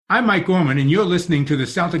I'm Mike Gorman, and you're listening to the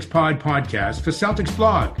Celtics Pod podcast for Celtics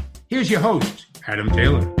Blog. Here's your host, Adam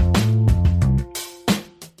Taylor.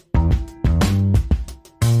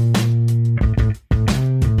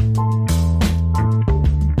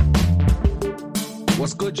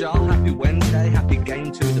 What's good, y'all? Happy Wednesday. Happy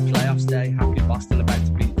Game 2 of the playoffs day. Happy Boston about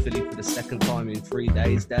to beat Philly for the second time in 3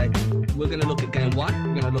 days day. We're going to look at Game 1.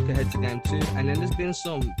 We're going to look ahead to Game 2. And then there's been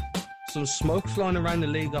some smoke flying around the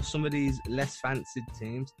league off some of these less fancied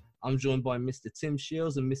teams. I'm joined by Mr. Tim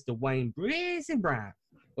Shields and Mr. Wayne Breezy Brown.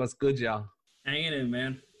 What's good, y'all? Hanging in,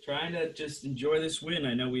 man. Trying to just enjoy this win.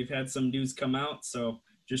 I know we've had some news come out, so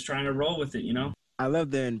just trying to roll with it, you know? I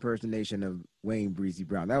love the impersonation of Wayne Breezy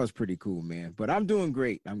Brown. That was pretty cool, man. But I'm doing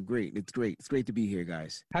great. I'm great. It's great. It's great to be here,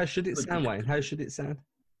 guys. How should it sound, Wayne? How should it sound?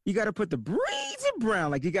 You got to put the Breezy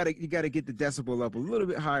Brown. Like, you got to get the decibel up a little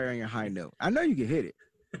bit higher on your high note. I know you can hit it.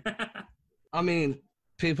 I mean,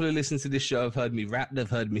 people who listen to this show have heard me rap. They've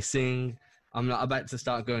heard me sing. I'm not about to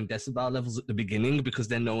start going decibel levels at the beginning because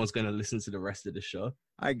then no one's going to listen to the rest of the show.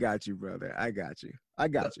 I got you, brother. I got you.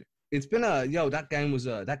 It's been that game was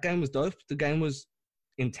dope. The game was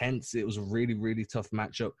intense. It was a really, really tough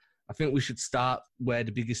matchup. I think we should start where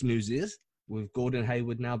the biggest news is, with Gordon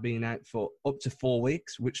Hayward now being out for up to 4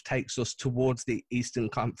 weeks, which takes us towards the Eastern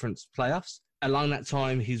Conference playoffs. Along that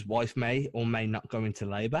time, his wife may or may not go into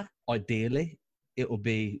labor. Ideally, it will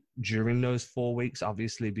be during those 4 weeks,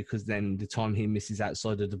 obviously, because then the time he misses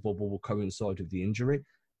outside of the bubble will coincide with the injury.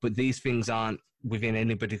 But these things aren't within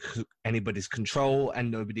anybody's control,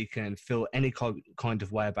 and nobody can feel any kind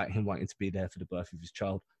of way about him wanting to be there for the birth of his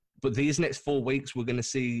child. But these next 4 weeks, we're going to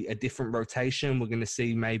see a different rotation. We're going to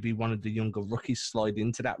see maybe one of the younger rookies slide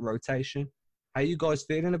into that rotation. How are you guys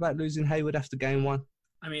feeling about losing Hayward after Game 1?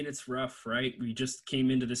 I mean, it's rough, right? We just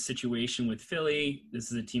came into this situation with Philly.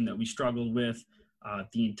 This is a team that we struggled with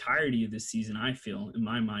the entirety of this season, I feel. In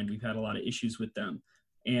my mind, we've had a lot of issues with them.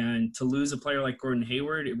 And to lose a player like Gordon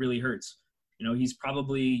Hayward, it really hurts. You know, he's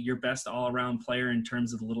probably your best all-around player in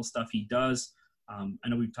terms of the little stuff he does. I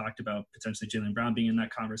know we've talked about potentially Jaylen Brown being in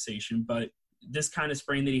that conversation, but this kind of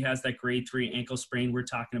sprain that he has, that grade 3 ankle sprain, we're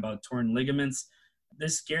talking about torn ligaments.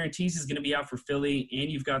 This guarantees he's going to be out for Philly, and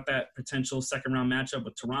you've got that potential second-round matchup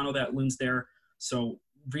with Toronto that looms there. So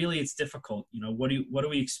really, it's difficult. You know, what do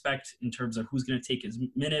we expect in terms of who's going to take his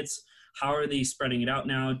minutes? How are they spreading it out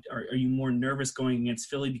now? Are you more nervous going against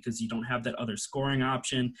Philly because you don't have that other scoring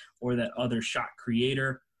option or that other shot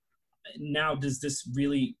creator? Now, does this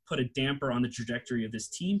really put a damper on the trajectory of this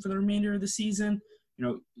team for the remainder of the season? You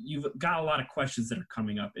know, you've got a lot of questions that are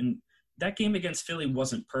coming up. And that game against Philly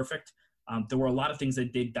wasn't perfect. There were a lot of things they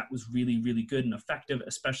did that was really, really good and effective,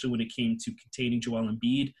 especially when it came to containing Joel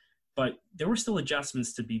Embiid. But there were still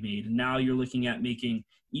adjustments to be made. And now you're looking at making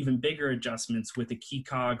even bigger adjustments with a key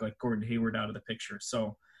cog like Gordon Hayward out of the picture.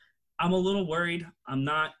 So I'm a little worried. I'm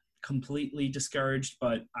not completely discouraged,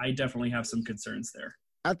 but I definitely have some concerns there.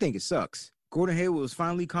 I think it sucks. Gordon Hayward was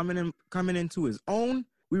finally coming into his own.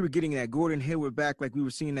 We were getting that Gordon Hayward back, like we were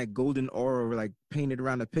seeing that golden aura like painted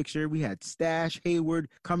around the picture. We had Stash Hayward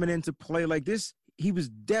coming into play like this. He was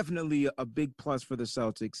definitely a big plus for the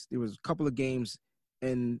Celtics. There was a couple of games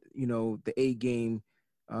in, you know, the 8-game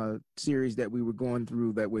series that we were going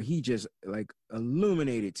through that where he just like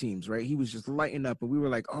illuminated teams, right? He was just lighting up, and we were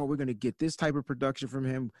like, oh, we're going to get this type of production from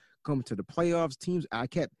him come to the playoffs. Teams, I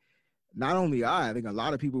think a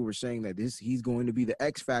lot of people were saying that he's going to be the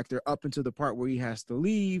X factor up until the part where he has to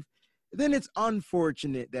leave. Then it's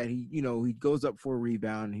unfortunate that he goes up for a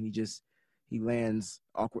rebound and he lands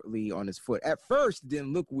awkwardly on his foot. At first, it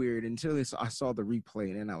didn't look weird until I saw the replay,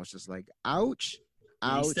 and then I was just like, ouch.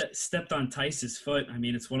 He stepped on Tice's foot. I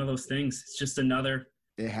mean, it's one of those things. It's just another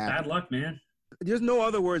bad luck, man. There's no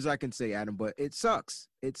other words I can say, Adam, but it sucks.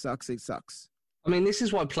 It sucks. I mean, this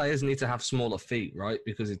is why players need to have smaller feet, right?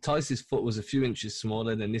 Because if Tice's foot was a few inches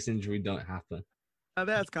smaller, then this injury don't happen. Oh,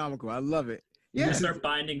 that's comical. I love it. Yeah. You start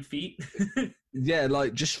binding feet. Yeah,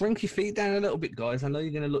 like just shrink your feet down a little bit, guys. I know you're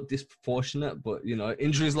going to look disproportionate, but, you know,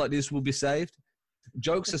 injuries like this will be saved.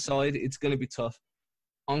 Jokes aside, it's going to be tough.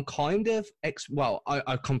 I'm kind of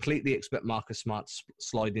I completely expect Marcus Smart to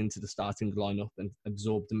slide into the starting lineup and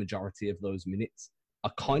absorb the majority of those minutes. I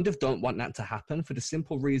kind of don't want that to happen for the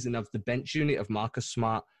simple reason of the bench unit of Marcus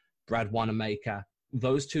Smart, Brad Wanamaker.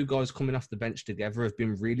 Those two guys coming off the bench together have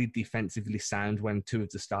been really defensively sound when two of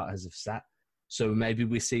the starters have sat. So maybe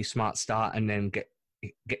we see Smart start and then get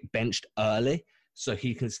benched early so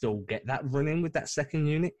he can still get that run in with that second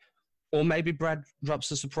unit. Or maybe Brad drops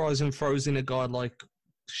a surprise and throws in a guy like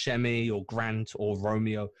Shemi or Grant or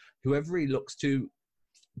Romeo. Whoever he looks to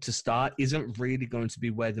start isn't really going to be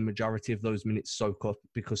where the majority of those minutes soak up,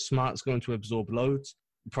 because Smart's going to absorb loads.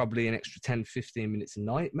 probably an extra 10, 15 minutes a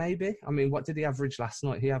night, maybe. I mean, what did he average last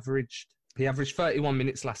night? He averaged 31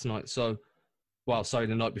 minutes last night. So, the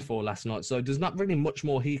night before last night. So there's not really much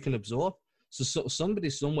more he can absorb. So somebody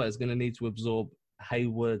somewhere is going to need to absorb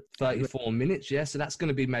Hayward 34 minutes. Yeah, so that's going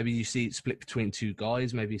to be, maybe you see it split between two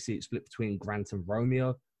guys. Maybe you see it split between Grant and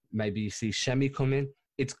Romeo. Maybe you see Shemi come in.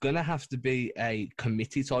 It's going to have to be a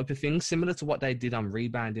committee type of thing, similar to what they did on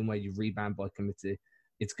rebounding, where you rebound by committee.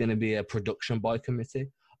 It's going to be a production by committee.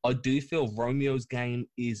 I do feel Romeo's game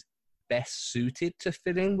is best suited to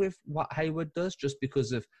fit in with what Hayward does, just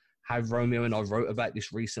because of how Romeo, and I wrote about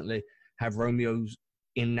this recently, how Romeo's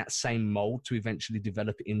in that same mold to eventually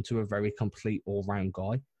develop into a very complete all-round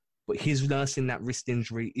guy. But he's nursing that wrist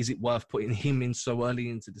injury. Is it worth putting him in so early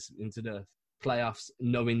into the playoffs,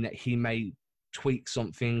 knowing that he may tweak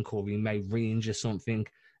something or he may re-injure something?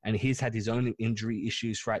 And he's had his own injury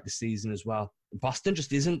issues throughout the season as well. Boston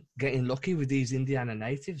just isn't getting lucky with these Indiana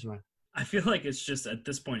natives, man. I feel like it's just, at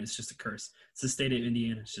this point, it's just a curse. It's the state of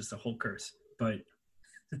Indiana. It's just a whole curse. But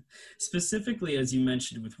specifically, as you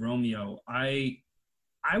mentioned with Romeo, I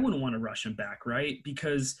wouldn't want to rush him back, right?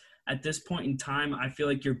 Because at this point in time, I feel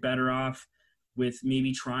like you're better off with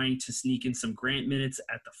maybe trying to sneak in some Grant minutes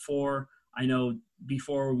at the 4. I know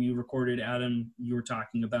before we recorded, Adam, you were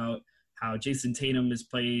talking about how Jason Tatum has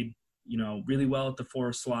played, really well at the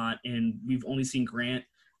 4 slot, and we've only seen Grant.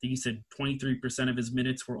 I think you said 23% of his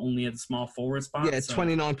minutes were only at the small forward spot. Yeah,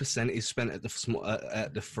 29% is spent at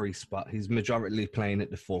the 3 spot. He's majority playing at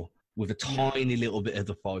the 4 with a tiny little bit of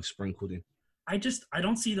the 5 sprinkled in. I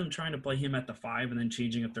don't see them trying to play him at the 5 and then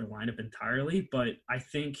changing up their lineup entirely. But I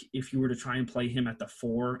think if you were to try and play him at the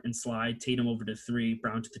 4 and slide Tatum over to 3,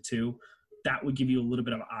 Brown to the 2, that would give you a little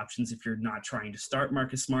bit of options if you're not trying to start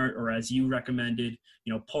Marcus Smart, or as you recommended,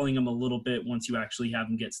 pulling him a little bit once you actually have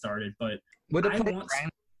him get started. But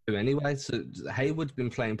anyway, so Hayward's been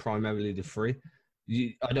playing primarily the 3.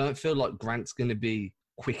 I don't feel like Grant's going to be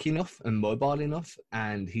quick enough and mobile enough,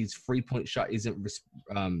 and his 3-point shot isn't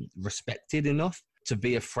respected enough to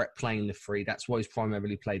be a threat playing the 3. That's why he's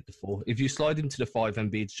primarily played the 4. If you slide him to the 5,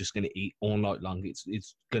 Embiid's just going to eat all night long.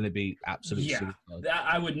 It's going to be absolutely suicide.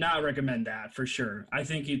 I would not recommend that for sure. I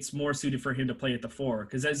think it's more suited for him to play at the 4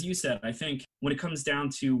 because, as you said, I think when it comes down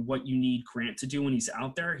to what you need Grant to do when he's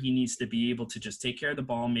out there, he needs to be able to just take care of the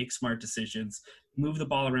ball, make smart decisions, move the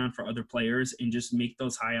ball around for other players, and just make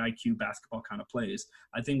those high IQ basketball kind of plays.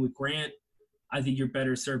 I think with Grant, I think you're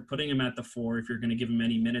better served putting him at the 4 if you're going to give him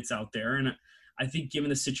any minutes out there. And I think given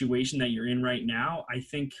the situation that you're in right now, I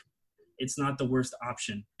think it's not the worst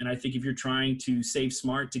option. And I think if you're trying to save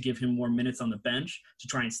Smart to give him more minutes on the bench, to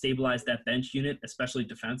try and stabilize that bench unit, especially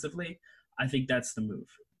defensively, I think that's the move.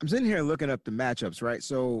 I'm sitting here looking up the matchups, right?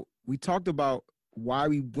 So we talked about why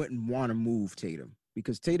we wouldn't want to move Tatum,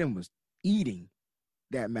 because Tatum was eating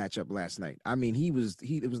that matchup last night. I mean, it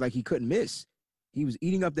was like he couldn't miss. He was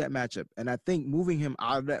eating up that matchup. And I think moving him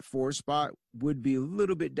out of that 4 spot would be a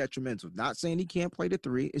little bit detrimental. Not saying he can't play the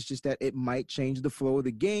 3. It's just that it might change the flow of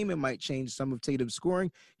the game. It might change some of Tatum's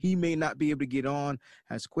scoring. He may not be able to get on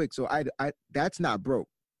as quick. So I that's not broke.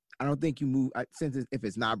 I don't think you move. If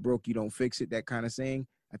it's not broke, you don't fix it, that kind of saying.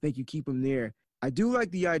 I think you keep him there. I do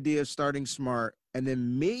like the idea of starting Smart and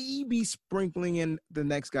then maybe sprinkling in the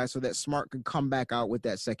next guy so that Smart can come back out with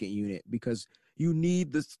that second unit, because you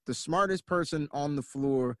need the smartest person on the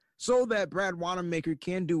floor so that Brad Wanamaker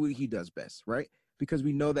can do what he does best, right? Because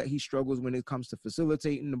we know that he struggles when it comes to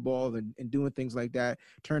facilitating the ball and doing things like that.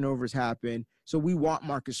 Turnovers happen. So we want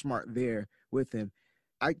Marcus Smart there with him.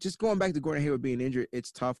 Just going back to Gordon Hayward being injured,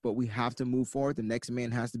 it's tough, but we have to move forward. The next man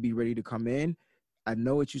has to be ready to come in. I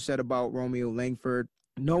know what you said about Romeo Langford.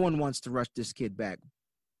 No one wants to rush this kid back,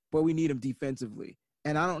 but we need him defensively.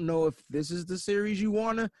 And I don't know if this is the series you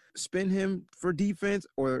want to spin him for defense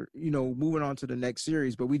or, moving on to the next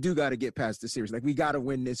series. But we do got to get past the series. Like, we got to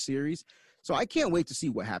win this series. So I can't wait to see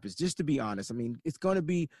what happens, just to be honest. I mean, it's going to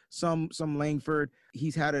be some Langford.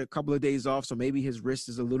 He's had a couple of days off, so maybe his wrist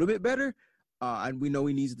is a little bit better. And we know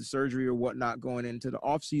he needs the surgery or whatnot going into the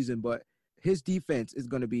offseason. But his defense is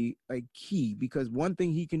going to be a key, because one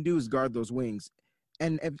thing he can do is guard those wings.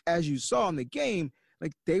 And as you saw in the game,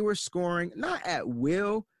 like, they were scoring not at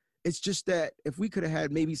will. It's just that if we could have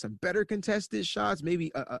had maybe some better contested shots,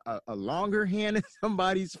 maybe a longer hand in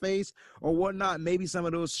somebody's face or whatnot, maybe some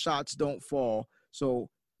of those shots don't fall. So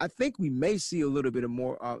I think we may see a little bit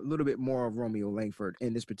more of Romeo Langford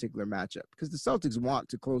in this particular matchup, because the Celtics want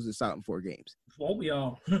to close this out in 4 games. Won't we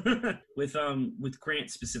all? With Grant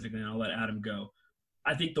specifically, and I'll let Adam go.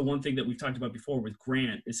 I think the one thing that we've talked about before with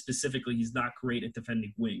Grant is specifically he's not great at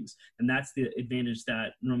defending wings. And that's the advantage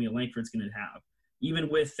that Romeo Langford's going to have. even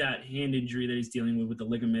with that hand injury that he's dealing with the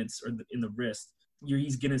ligaments or in the wrist,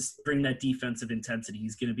 he's going to bring that defensive intensity.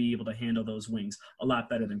 He's going to be able to handle those wings a lot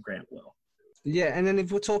better than Grant will. Yeah, and then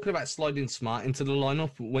if we're talking about sliding Smart into the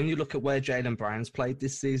lineup, when you look at where Jaylen Brown's played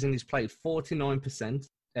this season, he's played 49%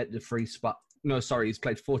 at the free spot. No, sorry, he's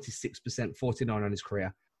played 46%, 49 on his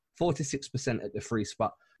career, 46% at the free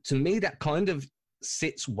spot. To me, that kind of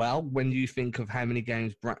sits well when you think of how many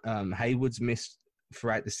games Hayward's missed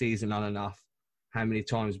throughout the season on and off, how many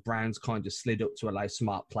times Brown's kind of slid up to allow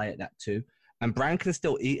Smart play at that too. And Brown can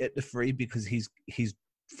still eat at the free because his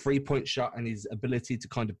three-point shot and his ability to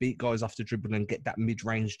kind of beat guys off the dribble and get that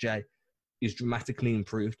mid-range J is dramatically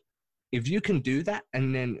improved. If you can do that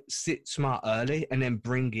and then sit Smart early and then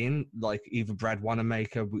bring in like either Brad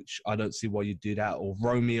Wanamaker, which I don't see why you do that, or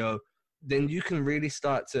Romeo, then you can really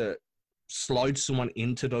start to slide someone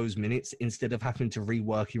into those minutes instead of having to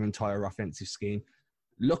rework your entire offensive scheme.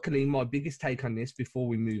 Luckily, my biggest take on this before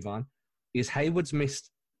we move on is Hayward's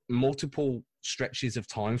missed multiple stretches of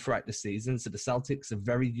time throughout the season, so the Celtics are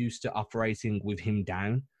very used to operating with him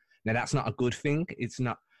down. Now, that's not a good thing. It's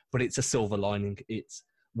not, but it's a silver lining. It's,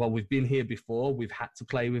 well, we've been here before. We've had to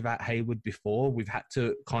play without Hayward before. We've had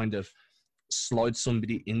to kind of slide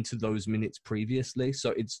somebody into those minutes previously.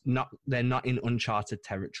 So they're not in uncharted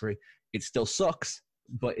territory. It still sucks,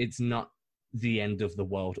 but it's not the end of the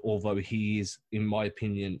world, although he is, in my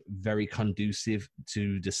opinion, very conducive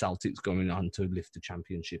to the Celtics going on to lift the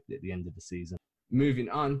championship at the end of the season. Moving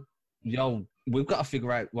on, we've got to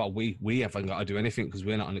figure out, well, we haven't got to do anything because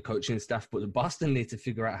we're not on the coaching staff, but the Boston need to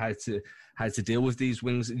figure out how to deal with these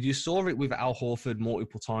wings. You saw it with Al Horford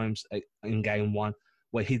multiple times in game one,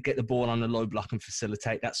 where he'd get the ball on the low block and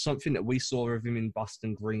facilitate. That's something that we saw of him in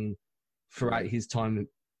Boston Green throughout his time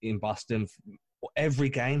in Boston. Every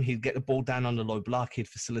game, he'd get the ball down on the low block. He'd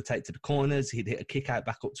facilitate to the corners. He'd hit a kick out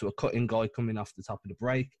back up to a cutting guy coming off the top of the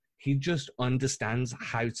break. He just understands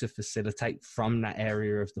how to facilitate from that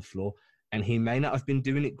area of the floor. And he may not have been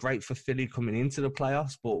doing it great for Philly coming into the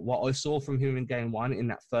playoffs, but what I saw from him in game one in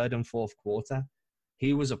that third and fourth quarter,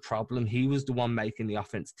 he was a problem. He was the one making the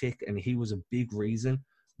offense tick, and he was a big reason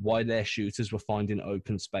why their shooters were finding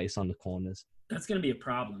open space on the corners. That's going to be a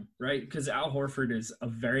problem, right? Because Al Horford is a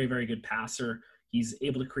very, very good passer. He's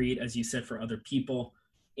able to create, as you said, for other people.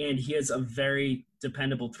 And he has a very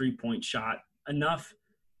dependable three-point shot, enough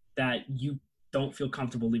that you don't feel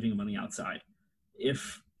comfortable leaving him on the outside.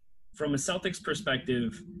 If, from a Celtics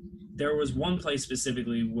perspective, there was one play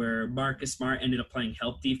specifically where Marcus Smart ended up playing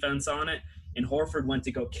help defense on it, and Horford went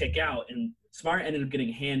to go kick out, and Smart ended up getting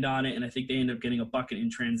a hand on it, and I think they ended up getting a bucket in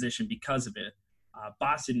transition because of it.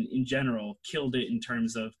 Boston, in general, killed it in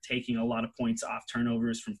terms of taking a lot of points off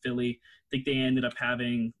turnovers from Philly. I think they ended up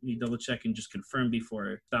having, let me double-check and just confirm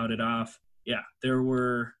before I spout it off. Yeah, there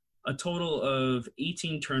were a total of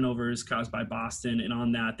 18 turnovers caused by Boston, and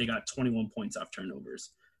on that, they got 21 points off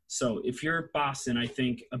turnovers. So if you're Boston, I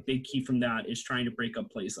think a big key from that is trying to break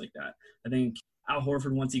up plays like that. I think Al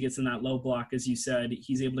Horford, once he gets in that low block, as you said,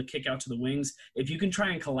 he's able to kick out to the wings. If you can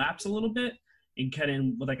try and collapse a little bit and get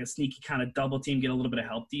in with like a sneaky kind of double team, get a little bit of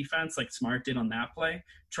help defense like Smart did on that play,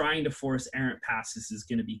 trying to force errant passes is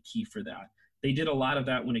going to be key for that. They did a lot of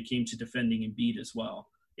that when it came to defending Embiid as well,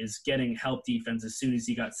 is getting help defense as soon as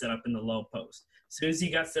he got set up in the low post. As soon as he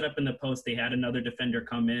got set up in the post, they had another defender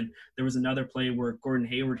come in. There was another play where Gordon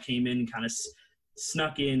Hayward came in and kind of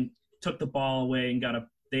snuck in, took the ball away, and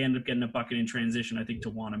they ended up getting a bucket in transition, I think, to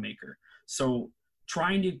Wanamaker. So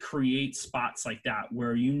trying to create spots like that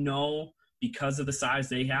where because of the size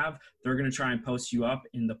they have, they're going to try and post you up,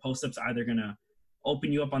 and the post-up's either going to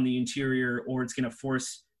open you up on the interior or it's going to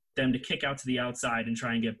force them to kick out to the outside and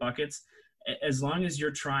try and get buckets. As long as you're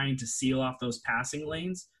trying to seal off those passing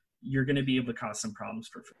lanes, you're going to be able to cause some problems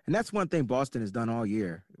for Philly. And that's one thing Boston has done all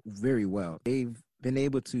year very well. They've been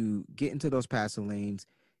able to get into those passing lanes,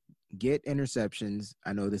 get interceptions.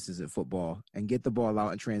 I know this isn't football, and get the ball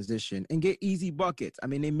out in transition and get easy buckets. I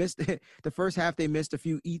mean, they missed the first half. They missed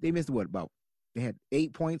they had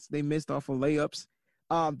 8 points they missed off of layups.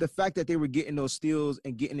 The fact that they were getting those steals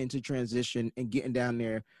and getting into transition and getting down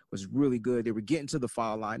there was really good. They were getting to the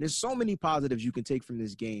foul line. There's so many positives you can take from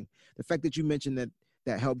this game. The fact that you mentioned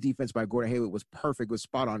that help defense by Gordon Hayward was perfect, was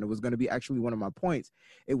spot on. It was going to be actually one of my points.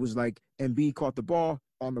 It was like Embiid caught the ball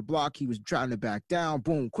on the block. He was trying to back down.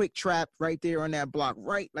 Boom, quick trap right there on that block.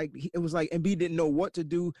 Right, it was like Embiid didn't know what to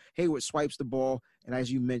do. Hayward swipes the ball, and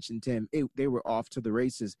as you mentioned, Tim, they were off to the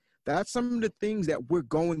races. That's some of the things that we're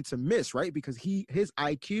going to miss, right? Because his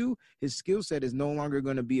IQ, his skill set is no longer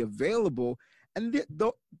going to be available, and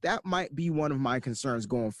that might be one of my concerns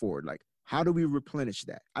going forward. Like, how do we replenish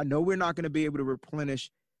that? I know we're not going to be able to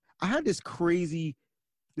replenish I had this crazy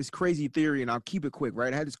theory, and I'll keep it quick,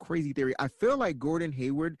 right? I had this crazy theory. I feel like Gordon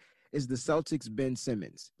Hayward is the Celtics' Ben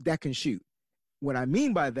Simmons that can shoot. What I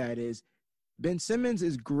mean by that is Ben Simmons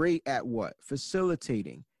is great at what?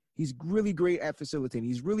 Facilitating. He's really great at facilitating.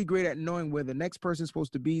 He's really great at knowing where the next person's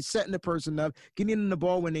supposed to be, setting the person up, getting in the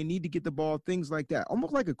ball when they need to get the ball, things like that.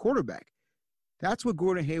 Almost like a quarterback. That's what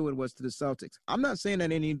Gordon Hayward was to the Celtics. I'm not saying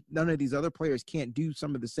that none of these other players can't do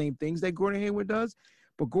some of the same things that Gordon Hayward does,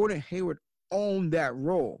 but Gordon Hayward owned that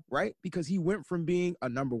role, right? Because he went from being a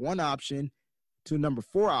number 1 option to a number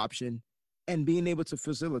 4 option and being able to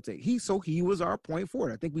facilitate. He was our point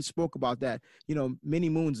forward. I think we spoke about that, many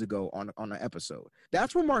moons ago on an episode.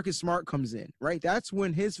 That's where Marcus Smart comes in, right? That's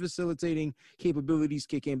when his facilitating capabilities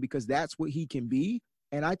kick in, because that's what he can be.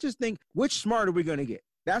 And I just think, which Smart are we going to get?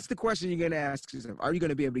 That's the question you're going to ask yourself. Are you going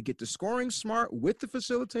to be able to get the scoring Smart with the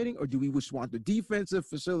facilitating, or do we just want the defensive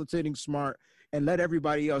facilitating Smart and let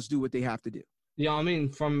everybody else do what they have to do? Yeah, I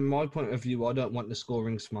mean, from my point of view, I don't want the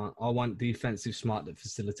scoring Smart. I want defensive Smart that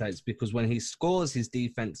facilitates, because when he scores, his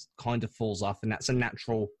defense kind of falls off, and that's a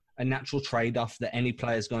natural trade-off that any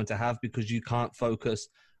player is going to have, because you can't focus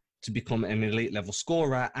to become an elite level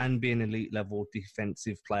scorer and be an elite level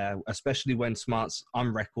defensive player, especially when Smart's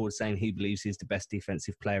on record saying he believes he's the best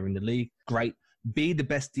defensive player in the league. Great. Be the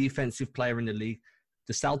best defensive player in the league.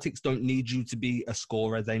 The Celtics don't need you to be a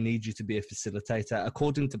scorer. They need you to be a facilitator.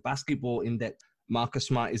 According to Basketball Index, Marcus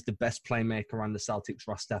Smart is the best playmaker on the Celtics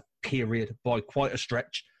roster, period, by quite a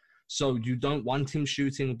stretch. So you don't want him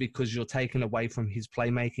shooting, because you're taking away from his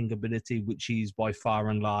playmaking ability, which he's by far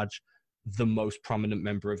and large the most prominent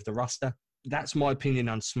member of the roster. That's my opinion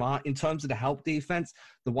on Smart. In terms of the help defense,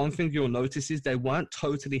 the one thing you'll notice is they weren't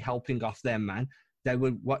totally helping off their man. They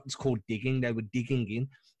were what's called digging. They were digging in,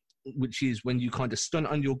 which is when you kind of stunt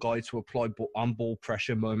on your guy to apply on-ball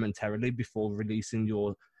pressure momentarily before releasing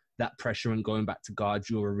that pressure and going back to guard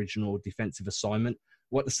your original defensive assignment.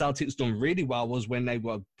 What the Celtics done really well was when they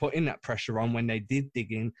were putting that pressure on, when they did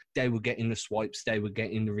dig in, they were getting the swipes, they were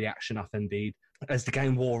getting the reaction off Embiid. As the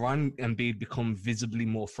game wore on, Embiid become visibly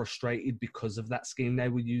more frustrated because of that scheme they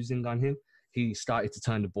were using on him. He started to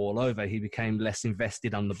turn the ball over. He became less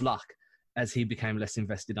invested on the block. As he became less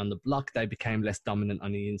invested on the block, they became less dominant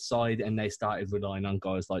on the inside, and they started relying on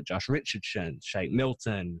guys like Josh Richardson, Shake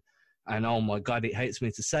Milton, and oh my God, it hates me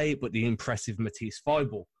to say it, but the impressive Matisse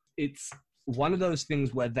Thybulle. It's one of those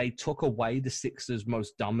things where they took away the Sixers'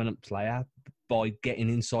 most dominant player by getting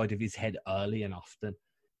inside of his head early and often.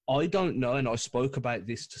 I don't know, and I spoke about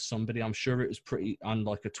this to somebody. I'm sure it was pretty on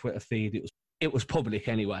like a Twitter feed. It was public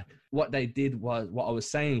anyway. What they did was, what I was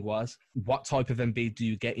saying was, what type of Embiid do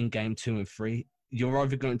you get in game 2 and 3? You're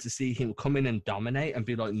either going to see him come in and dominate and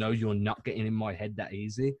be like, no, you're not getting in my head that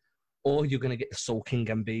easy. Or you're going to get the sulking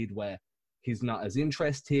Embiid where he's not as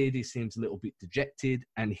interested, he seems a little bit dejected,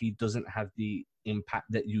 and he doesn't have the impact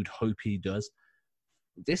that you'd hope he does.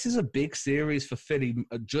 This is a big series for Philly,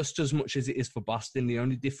 just as much as it is for Boston. The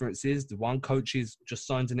only difference is the one coach is just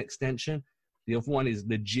signed an extension. The other one is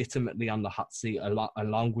legitimately on the hot seat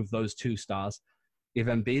along with those 2 stars. If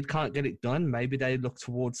Embiid can't get it done, maybe they look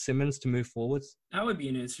towards Simmons to move forwards. That would be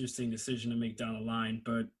an interesting decision to make down the line,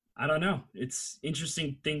 but I don't know. It's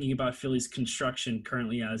interesting thinking about Philly's construction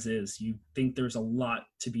currently as is. You think there's a lot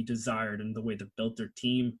to be desired in the way they've built their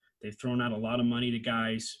team. They've thrown out a lot of money to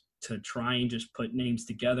guys to try and just put names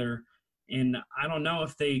together. And I don't know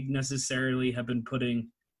if they necessarily have been putting,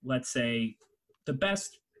 let's say, the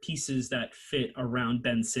best pieces that fit around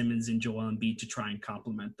Ben Simmons and Joel Embiid to try and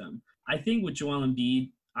complement them. I think with Joel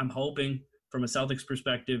Embiid, I'm hoping from a Celtics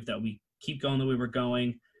perspective that we keep going the way we're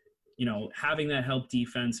going, having that help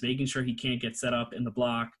defense, making sure he can't get set up in the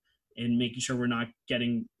block, and making sure we're not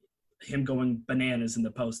getting him going bananas in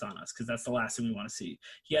the post on us, because that's the last thing we want to see.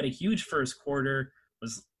 He had a huge first quarter,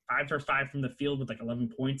 was 5 for 5 from the field with like 11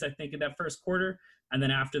 points, I think, in that first quarter. And then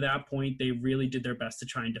after that point, they really did their best to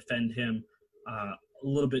try and defend him a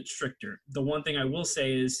little bit stricter. The one thing I will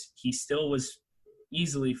say is he still was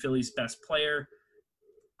easily Philly's best player.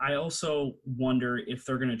 I also wonder if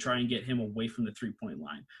they're going to try and get him away from the three-point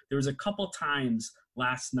line. There was a couple times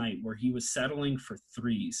last night where he was settling for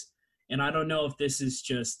threes. And I don't know if this is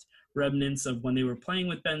just remnants of when they were playing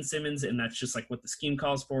with Ben Simmons, and that's just like what the scheme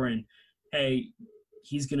calls for. And, hey,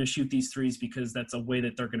 he's going to shoot these threes because that's a way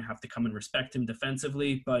that they're going to have to come and respect him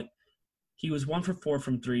defensively. But he was 1 for 4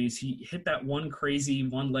 from threes. He hit that one crazy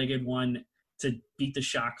one-legged one to beat the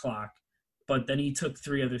shot clock. But then he took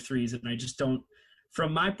 3 other threes, and I just don't –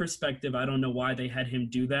 from my perspective, I don't know why they had him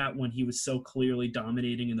do that when he was so clearly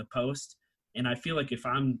dominating in the post. And I feel like if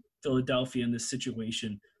I'm Philadelphia in this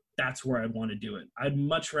situation, that's where I'd want to do it. I'd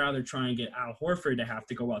much rather try and get Al Horford to have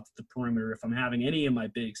to go out to the perimeter if I'm having any of my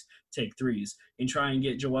bigs take threes, and try and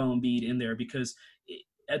get Joel Embiid in there, because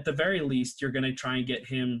at the very least, you're going to try and get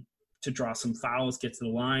him to draw some fouls, get to the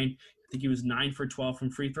line. I think he was 9 for 12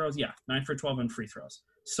 from free throws. Yeah, 9 for 12 on free throws.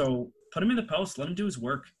 So put him in the post, let him do his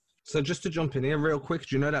work. So just to jump in here real quick,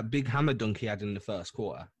 do you know that big hammer dunk he had in the first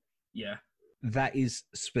quarter? Yeah. That is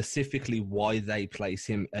specifically why they place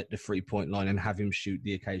him at the 3-point line and have him shoot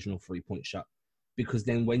the occasional 3-point shot. Because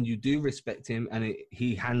then when you do respect him and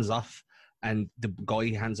he hands off, and the guy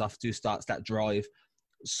he hands off to starts that drive,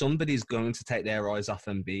 somebody's going to take their eyes off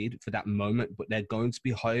Embiid for that moment, but they're going to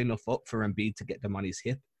be high enough up for Embiid to get them on his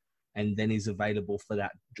hip, and then he's available for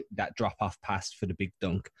that drop-off pass for the big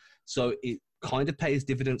dunk. So it kind of pays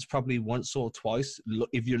dividends probably once or twice,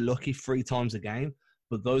 if you're lucky, 3 times a game.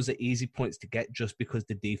 But those are easy points to get just because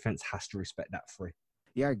the defense has to respect that free.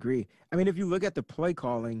 Yeah, I agree. I mean, if you look at the play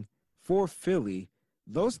calling for Philly,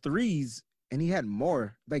 those threes, and he had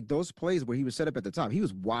more, like those plays where he was set up at the top, he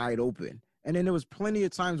was wide open. And then there was plenty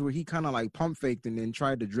of times where he kind of like pump faked and then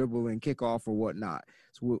tried to dribble and kick off or whatnot,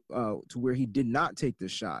 to where he did not take the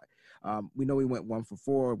shot. We know he went 1 for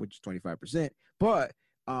 4, which is 25%. But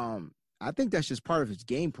I think that's just part of his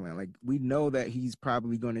game plan. Like, we know that he's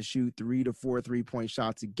probably going to shoot 3 to 4 3-point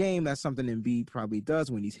shots a game. That's something Embiid probably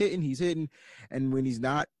does. When he's hitting. And when he's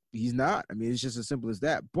not, he's not. I mean, it's just as simple as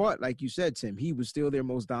that. But like you said, Tim, he was still their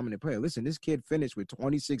most dominant player. Listen, this kid finished with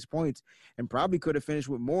 26 points and probably could have finished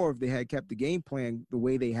with more if they had kept the game plan the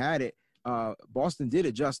way they had it. Boston did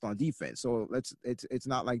adjust on defense. So it's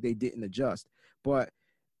not like they didn't adjust. But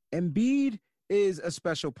Embiid is a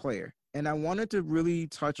special player. And I wanted to really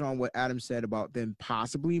touch on what Adam said about them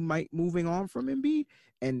possibly moving on from Embiid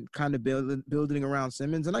and kind of building around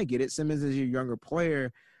Simmons. And I get it. Simmons is your younger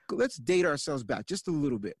player. Let's date ourselves back just a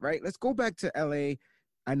little bit, right? Let's go back to L.A.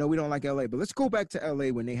 I know we don't like L.A., but let's go back to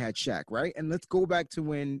L.A. when they had Shaq, right? And let's go back to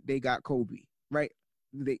when they got Kobe, right?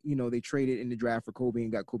 They traded in the draft for Kobe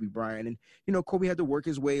and got Kobe Bryant. And, Kobe had to work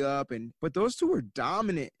his way up. But those two were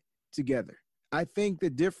dominant together. I think the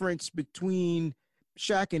difference between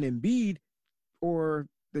Shaq and Embiid, or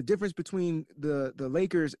the difference between the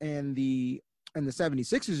Lakers and the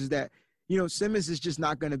 76ers, is that, Simmons is just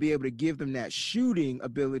not going to be able to give them that shooting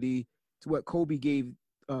ability to what Kobe gave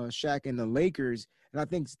Shaq and the Lakers. And I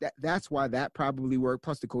think that's why that probably worked.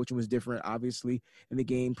 Plus the coaching was different, obviously, and the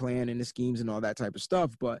game plan and the schemes and all that type of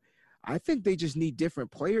stuff. But I think they just need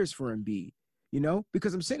different players for Embiid,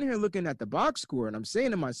 because I'm sitting here looking at the box score and I'm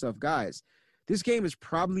saying to myself, guys, this game is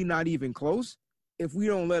probably not even close if we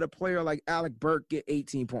don't let a player like Alec Burks get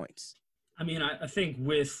 18 points. I mean, I think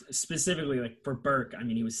with specifically like for Burke, I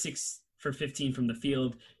mean, he was 6 for 15 from the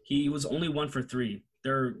field. He was only 1 for 3.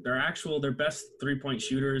 Their best 3-point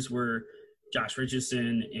shooters were Josh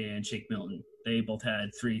Richardson and Shake Milton. They both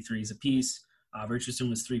had 3 threes apiece. Richardson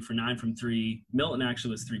was 3 for 9 from 3. Milton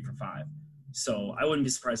actually was 3 for 5. So I wouldn't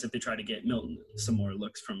be surprised if they try to get Milton some more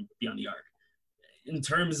looks from beyond the arc. In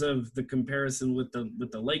terms of the comparison with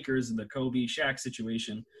the Lakers and the Kobe Shaq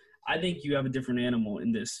situation, I think you have a different animal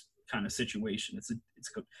in this kind of situation.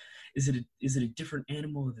 Is it a different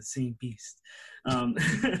animal or the same beast?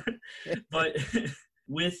 But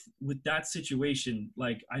with that situation,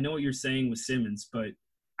 like, I know what you're saying with Simmons, but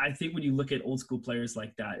I think when you look at old school players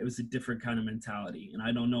like that, it was a different kind of mentality. And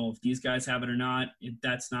I don't know if these guys have it or not.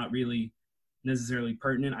 That's not really necessarily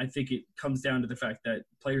pertinent. I think it comes down to the fact that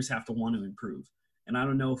players have to want to improve. And I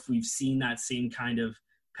don't know if we've seen that same kind of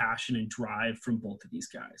passion and drive from both of these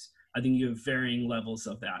guys. I think you have varying levels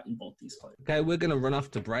of that in both these players. Okay, we're going to run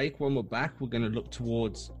off to break. When we're back, we're going to look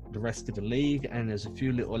towards the rest of the league, and there's a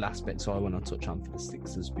few little aspects I want to touch on for the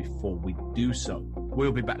Sixers before we do so.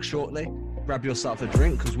 We'll be back shortly. Grab yourself a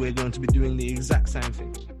drink, because we're going to be doing the exact same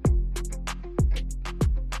thing.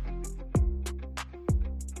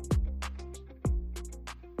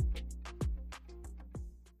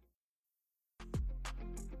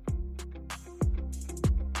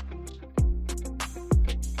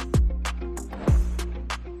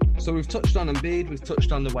 So we've touched on Embiid, we've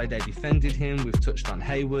touched on the way they defended him, we've touched on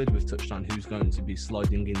Hayward, we've touched on who's going to be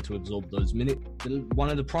sliding in to absorb those minutes. One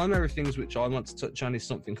of the primary things which I want to touch on is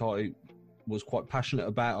something I was quite passionate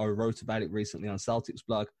about. I wrote about it recently on Celtics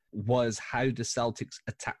blog, was how the Celtics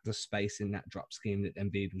attacked the space in that drop scheme that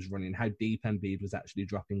Embiid was running, how deep Embiid was actually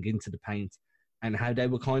dropping into the paint, and how they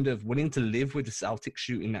were kind of willing to live with the Celtics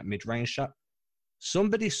shooting that mid-range shot.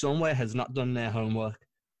 Somebody somewhere has not done their homework,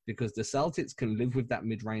 because the Celtics can live with that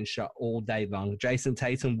mid-range shot all day long. Jason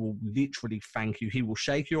Tatum will literally thank you. He will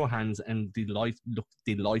shake your hands and look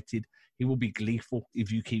delighted. He will be gleeful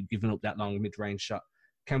if you keep giving up that long mid-range shot.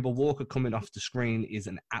 Kemba Walker coming off the screen is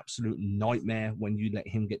an absolute nightmare when you let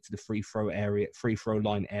him get to the free throw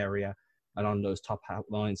line area and on those top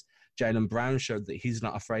outlines. Jaylen Brown showed that he's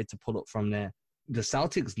not afraid to pull up from there. The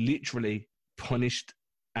Celtics literally punished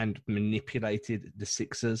and manipulated the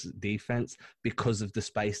Sixers defense because of the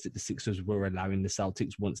space that the Sixers were allowing the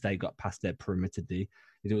Celtics once they got past their perimeter D.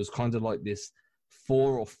 It was kind of like this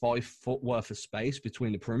 4 or 5 foot worth of space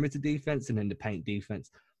between the perimeter defense and then the paint defense.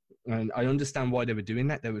 And I understand why they were doing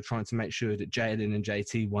that. They were trying to make sure that Jalen and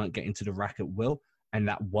JT weren't getting to the rack at will, and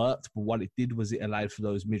that worked. But what it did was it allowed for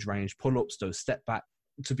those mid-range pull-ups, those step back,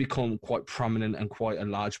 to become quite prominent and quite a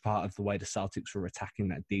large part of the way the Celtics were attacking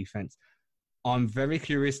that defense. I'm very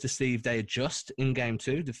curious to see if they adjust in game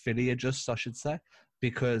 2, the Philly adjusts, I should say,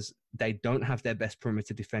 because they don't have their best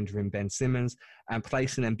perimeter defender in Ben Simmons, and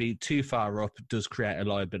placing Embiid too far up does create a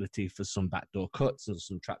liability for some backdoor cuts and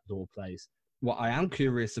some trapdoor plays. What I am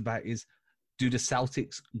curious about is, do the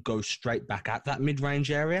Celtics go straight back at that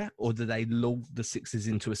mid-range area, or do they lull the Sixers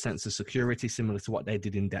into a sense of security similar to what they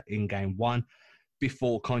did in game 1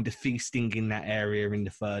 before kind of feasting in that area in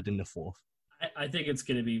the third and the fourth? I think it's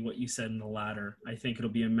going to be what you said in the latter. I think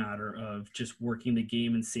it'll be a matter of just working the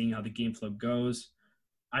game and seeing how the game flow goes.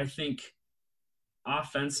 I think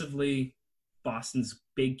offensively, Boston's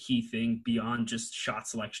big key thing beyond just shot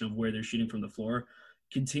selection of where they're shooting from the floor,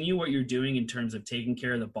 continue what you're doing in terms of taking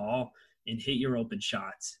care of the ball and hit your open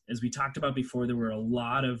shots. As we talked about before, there were a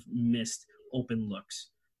lot of missed open looks.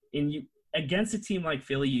 And you, against a team like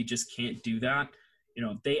Philly, you just can't do that. You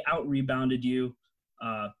know, they out-rebounded you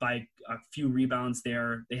by a few rebounds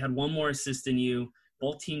there. They had one more assist than you.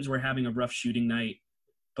 Both teams were having a rough shooting night.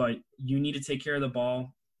 But you need to take care of the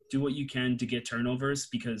ball, do what you can to get turnovers,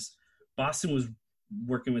 because Boston was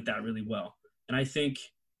working with that really well. And I think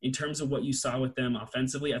in terms of what you saw with them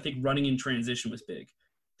offensively, I think running in transition was big.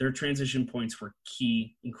 Their transition points were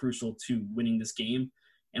key and crucial to winning this game.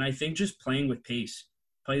 And I think just playing with pace,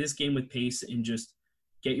 play this game with pace and just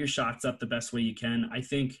get your shots up the best way you can. I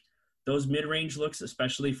think those mid-range looks,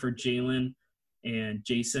 especially for Jalen and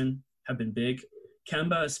Jason, have been big.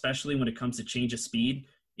 Kemba, especially when it comes to change of speed,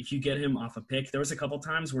 if you get him off a pick, there was a couple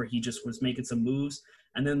times where he just was making some moves.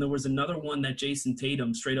 And then there was another one that Jason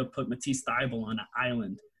Tatum straight up put Matisse Thybulle on an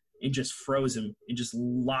island and just froze him and just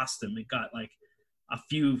lost him. It got like a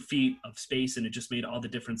few feet of space, and it just made all the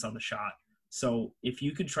difference on the shot. So if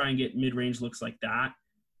you could try and get mid-range looks like that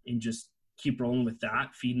and just keep rolling with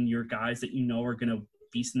that, feeding your guys that you know are going to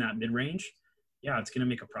feast in that mid-range, yeah, it's going to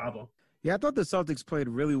make a problem. Yeah, I thought the Celtics played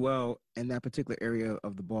really well in that particular area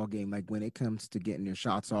of the ball game. Like when it comes to getting their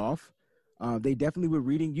shots off, they definitely were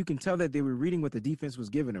reading. You can tell that they were reading what the defense was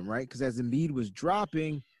giving them, right? Because as Embiid was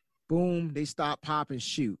dropping, boom, they stopped, pop, and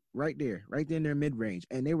shoot right there in their mid-range,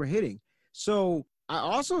 and they were hitting. So I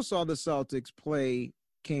also saw the Celtics play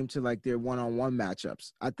came to like their one-on-one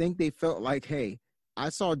matchups. I think they felt like, hey, I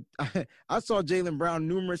saw Jaylen Brown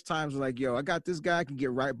numerous times like, yo, I got this guy, I can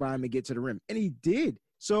get right by him and get to the rim. And he did.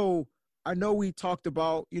 So I know we talked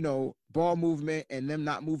about, you know, ball movement and them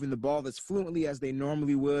not moving the ball as fluently as they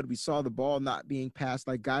normally would. We saw the ball not being passed,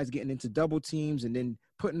 like guys getting into double teams and then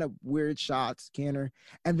putting up weird shots, Canner.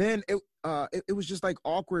 And then it was just like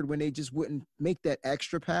awkward when they just wouldn't make that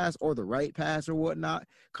extra pass or the right pass or whatnot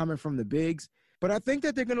coming from the bigs. But I think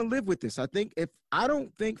that they're going to live with this. I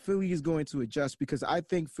don't think Philly is going to adjust, because I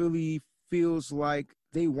think Philly feels like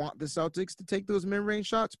they want the Celtics to take those mid-range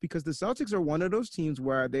shots, because the Celtics are one of those teams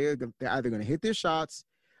where they're either going to hit their shots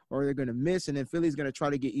or they're going to miss, and then Philly's going to try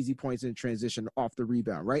to get easy points in transition off the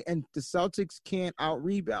rebound, right? And the Celtics can't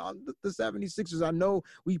out-rebound the 76ers. I know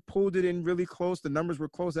we pulled it in really close. The numbers were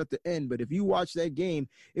close at the end, but if you watch that game,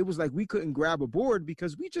 it was like we couldn't grab a board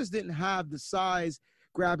because we just didn't have the size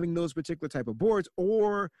grabbing those particular type of boards,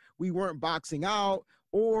 or we weren't boxing out,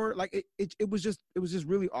 or like it was just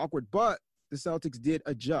really awkward. But the Celtics did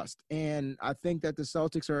adjust, and I think that the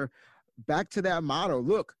Celtics are back to that motto.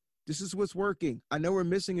 Look, this is what's working. I know we're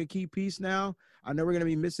missing a key piece now. I know we're going to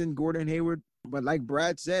be missing Gordon Hayward, but like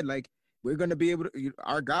Brad said, like we're going to be able to,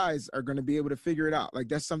 our guys are going to be able to figure it out. Like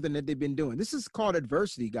that's something that they've been doing. This is called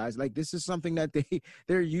adversity, guys. Like this is something that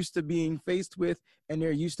they're used to being faced with and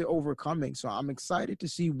they're used to overcoming. So I'm excited to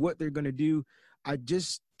see what they're going to do. I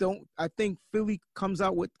think Philly comes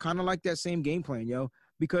out with kind of like that same game plan,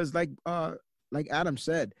 because like Adam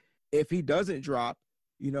said, if he doesn't drop,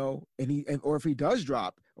 or if he does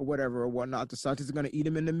drop or whatever or whatnot, the Celtics are going to eat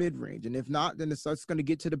him in the mid range. And if not, then the Celtics are going to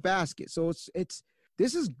get to the basket. So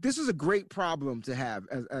This is a great problem to have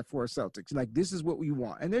as for Celtics. Like, this is what we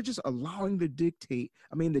want. And they're just allowing the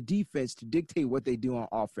defense to dictate what they do on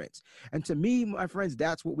offense. And to me, my friends,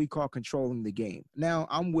 that's what we call controlling the game. Now,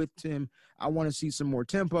 I'm with Tim. I want to see some more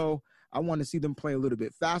tempo. I want to see them play a little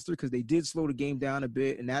bit faster because they did slow the game down a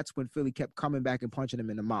bit, and that's when Philly kept coming back and punching them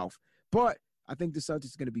in the mouth. But I think the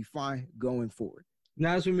Celtics are going to be fine going forward.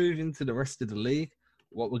 Now, as we move into the rest of the league,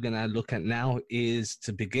 what we're going to look at now is,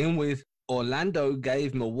 to begin with, Orlando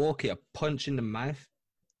gave Milwaukee a punch in the mouth,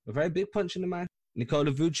 a very big punch in the mouth.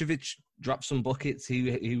 Nikola Vucevic dropped some buckets.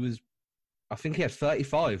 He was, I think he had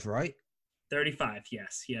 35, right? 35,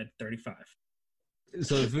 yes. He had 35.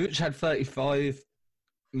 So Vucevic had 35.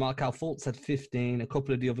 Markelle Fultz had 15. A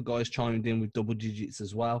couple of the other guys chimed in with double digits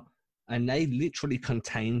as well. And they literally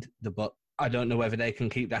contained the Bucks. I don't know whether they can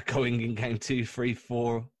keep that going in game 2, 3,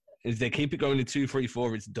 4. If they keep it going in 2, 3,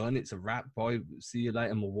 4, it's done. It's a wrap. Bye. See you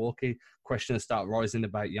later, Milwaukee. Questions start rising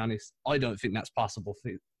about Giannis. I don't think that's possible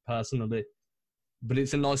personally. But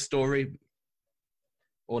it's a nice story.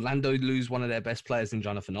 Orlando lose one of their best players in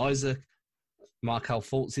Jonathan Isaac. Markelle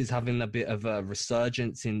Fultz is having a bit of a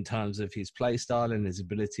resurgence in terms of his play style and his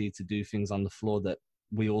ability to do things on the floor that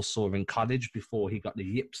we all saw in college before he got the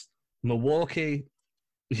yips. Milwaukee,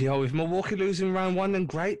 if Milwaukee losing round 1, then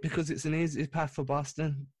great, because it's an easy path for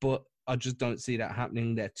Boston. But I just don't see that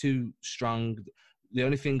happening. They're too strong. The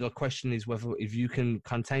only thing I question is whether if you can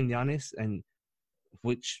contain Giannis, and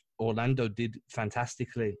which Orlando did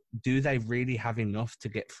fantastically, do they really have enough to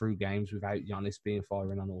get through games without Giannis being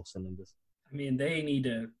firing on all cylinders? I mean, they need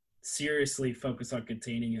to seriously focus on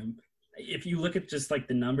containing him. If you look at just like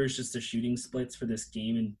the numbers, just the shooting splits for this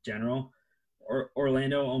game in general,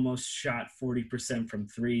 Orlando almost shot 40% from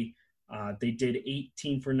 3. They did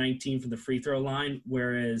 18 for 19 from the free throw line,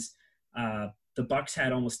 whereas the Bucks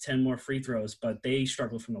had almost 10 more free throws, but they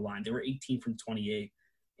struggled from the line. They were 18 from 28.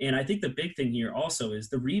 And I think the big thing here also is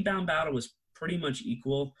the rebound battle was pretty much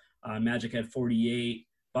equal. Magic had 48,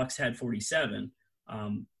 Bucks had 47.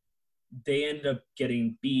 They ended up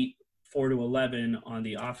getting beat 4-11 on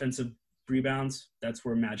the offensive rebounds. That's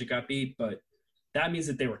where Magic got beat, but that means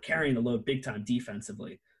that they were carrying the load big time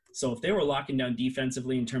defensively. So if they were locking down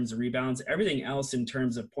defensively in terms of rebounds, everything else in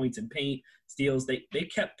terms of points and paint, steals, they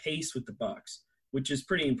kept pace with the Bucks, which is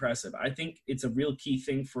pretty impressive. I think it's a real key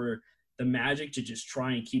thing for the Magic to just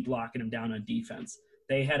try and keep locking them down on defense.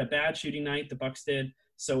 They had a bad shooting night, the Bucks did.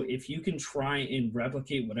 So if you can try and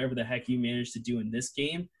replicate whatever the heck you managed to do in this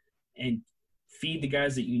game and feed the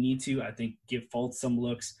guys that you need to, I think give Fultz some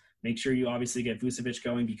looks. Make sure you obviously get Vucevic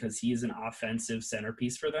going because he is an offensive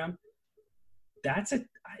centerpiece for them.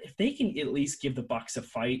 If they can at least give the Bucks a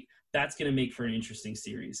fight, that's going to make for an interesting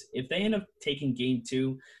series. If they end up taking game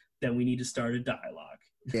 2, then we need to start a dialogue.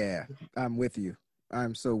 Yeah, I'm with you.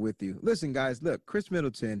 I'm so with you. Listen, guys, look, Chris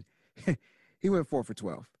Middleton, he went 4 for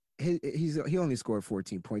 12. He only scored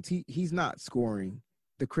 14 points. He's not scoring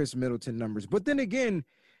the Chris Middleton numbers. But then again,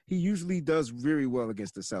 he usually does very well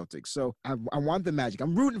against the Celtics. So I want the Magic.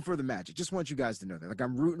 I'm rooting for the Magic. Just want you guys to know that. Like,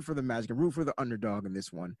 I'm rooting for the Magic. I'm rooting for the underdog in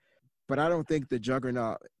this one. But I don't think the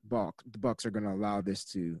juggernaut the Bucks are going to allow this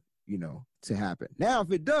to happen. Now,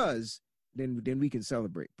 if it does, then we can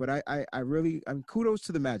celebrate. But I'm kudos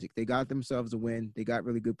to the Magic. They got themselves a win. They got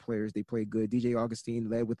really good players. They played good. DJ Augustine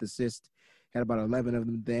led with assists, had about 11 of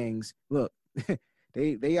them things. Look,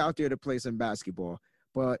 they out there to play some basketball.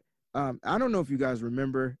 But I don't know if you guys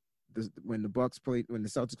remember when the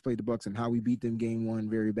Celtics played the Bucks and how we beat them game 1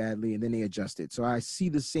 very badly, and then they adjusted. So I see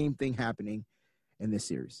the same thing happening in this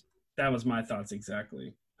series. That was my thoughts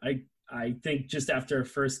exactly. I think just after a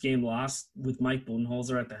first game loss with Mike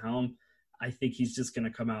Budenholzer at the helm, I think he's just going to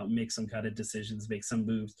come out and make some kind of decisions, make some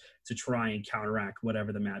moves to try and counteract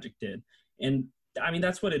whatever the Magic did. And I mean,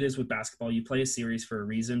 that's what it is with basketball. You play a series for a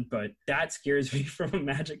reason, but that scares me from a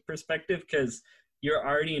Magic perspective because you're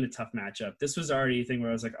already in a tough matchup. This was already a thing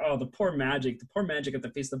where I was like, oh, the poor Magic have to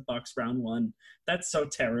face the Bucks round 1. That's so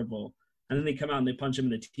terrible. And then they come out and they punch him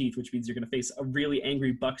in the teeth, which means you're going to face a really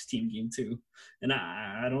angry Bucks team game 2. And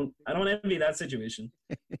I don't envy that situation.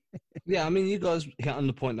 Yeah, I mean, you guys hit on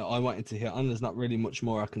the point that I wanted to hit on. There's not really much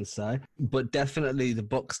more I can say. But definitely the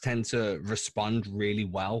Bucks tend to respond really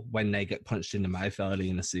well when they get punched in the mouth early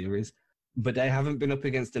in a series. But they haven't been up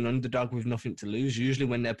against an underdog with nothing to lose. Usually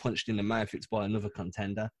when they're punched in the mouth, it's by another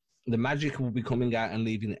contender. The Magic will be coming out and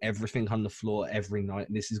leaving everything on the floor every night.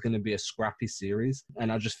 This is going to be a scrappy series.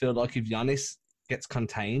 And I just feel like if Giannis gets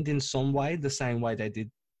contained in some way, the same way they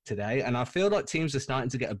did today, and I feel like teams are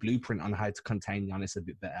starting to get a blueprint on how to contain Giannis a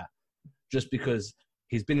bit better. Just because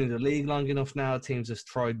he's been in the league long enough now, teams have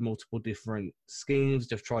tried multiple different schemes.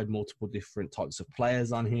 They've tried multiple different types of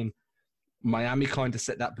players on him. Miami kind of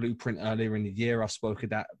set that blueprint earlier in the year. I've spoken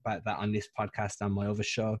about that on this podcast and my other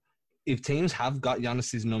show. If teams have got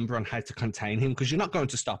Giannis's number on how to contain him, because you're not going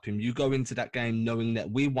to stop him, you go into that game knowing that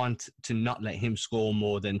we want to not let him score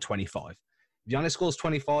more than 25. If Giannis scores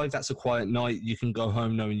 25, that's a quiet night. You can go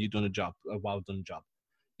home knowing you've done a well-done job.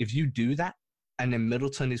 If you do that, and then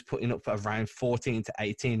Middleton is putting up for around 14 to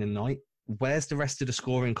 18 a night, where's the rest of the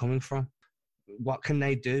scoring coming from? What can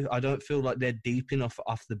they do? I don't feel like they're deep enough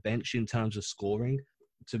off the bench in terms of scoring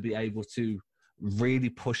to be able to really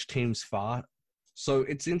push teams far. So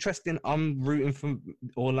it's interesting. I'm rooting for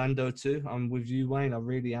Orlando too. I'm with you, Wayne. I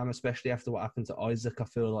really am, especially after what happened to Isaac. I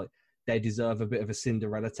feel like they deserve a bit of a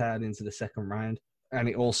Cinderella tale into the second round. And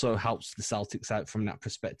it also helps the Celtics out from that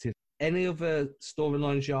perspective. Any other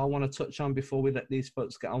storylines y'all want to touch on before we let these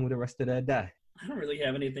folks get on with the rest of their day? I don't really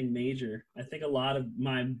have anything major. I think a lot of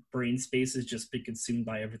my brain space has just been consumed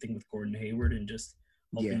by everything with Gordon Hayward and just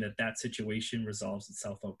hoping that situation resolves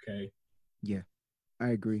itself okay. Yeah, I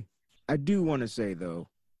agree. I do want to say, though,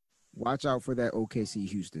 watch out for that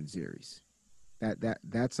OKC-Houston series.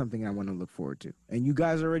 That's something I want to look forward to. And you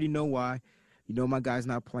guys already know why. You know my guy's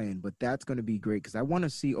not playing, but that's going to be great because I want to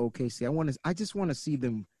see OKC. I just want to see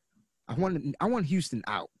them. I want Houston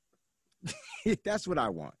out. That's what I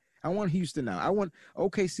want. I want Houston out. I want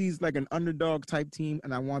OKC's like an underdog type team,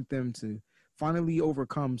 and I want them to finally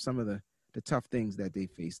overcome some of the tough things that they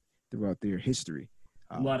faced throughout their history.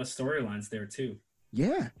 A lot of storylines there too.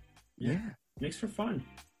 Yeah. Makes for fun.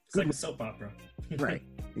 It's like a soap opera. Right.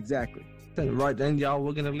 Exactly. Right then, y'all,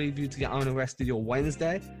 we're going to leave you to get on the rest of your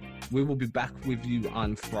Wednesday. We will be back with you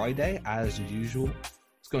on Friday as usual.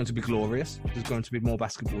 It's going to be glorious. There's going to be more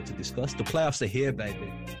basketball to discuss. The playoffs are here,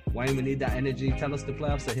 baby. Wayne, we need that energy. Tell us the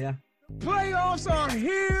playoffs are here. Playoffs are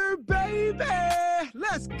here, baby.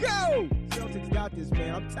 Let's go. Celtics got this,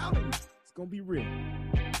 man. I'm telling you. It's going to be real.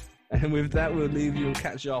 And with that, we'll leave you and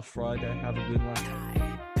catch you off Friday. Have a good one.